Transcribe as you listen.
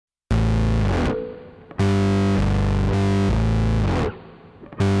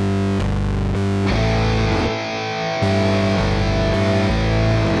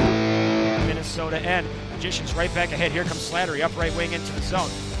Magician's right back ahead. Here comes Slattery, up right wing into the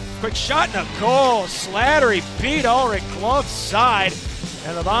zone. Quick shot and a goal. Slattery beat Ulrich glove side.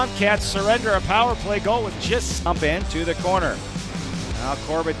 And the Wildcats surrender a power play goal with just jump in to the corner. Now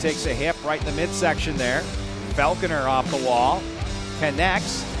Corbett takes a hip right in the midsection there. Falconer off the wall.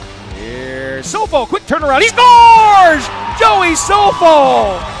 Connects. Here's Sofo. Quick turnaround. He scores! Joey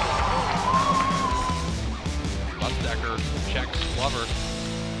Sofo! Checks Glover.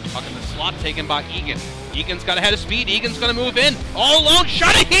 Puck in the slot taken by Egan. Egan's got ahead of speed. Egan's going to move in. All alone.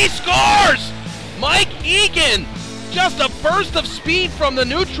 Shot it. He scores! Mike Egan, just a burst of speed from the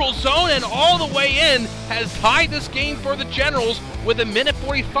neutral zone and all the way in, has tied this game for the Generals with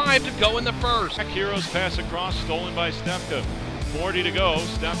 1:45 to go in the first. Heroes pass across, stolen by Stefka. 40 to go.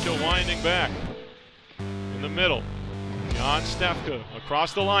 Stefka winding back in the middle. John Stefka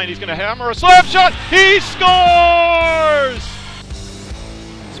across the line. He's going to hammer a slap shot. He scores!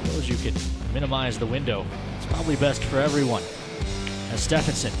 I suppose you could minimize the window. It's probably best for everyone. As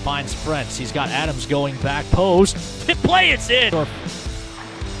Stephenson finds Frentz, he's got Adams going back post. Hit play, it's in!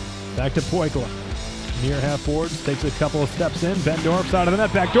 Back to Poikla. Near half forwards, takes a couple of steps in. Bendorf's out of the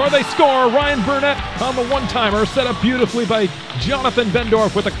net, back door. They score! Ryan Burnett on the one-timer, set up beautifully by Jonathan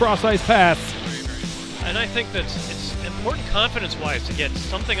Bendorf with a cross-ice pass. And I think that it's important confidence-wise to get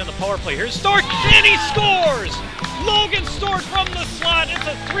something on the power play. Here's Stork, and he scores! Logan Stork from the slot. It's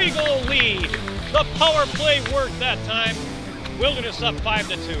a 3-goal lead. The power play worked that time. Wilderness up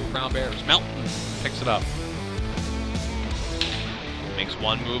 5-2. Brown Bears. Melton picks it up. Makes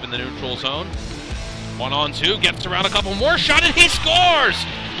one move in the neutral zone. 1-on-2, gets around a couple more, shot and he scores!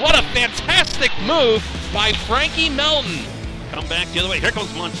 What a fantastic move by Frankie Melton. Come back the other way. Here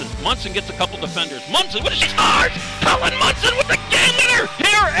comes Munson. Munson gets a couple defenders. Munson with a shot! Cullen Munson with the game winner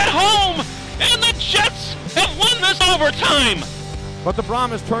here at home! And the Jets have won this overtime! But the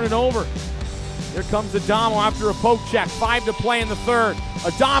Brahmas turn it over. Here comes Addamo after a poke check. 5 to play in the third.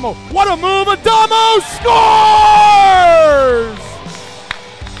 Addamo, what a move! Addamo scores!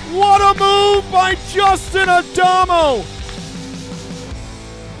 What a move by Justin Addamo!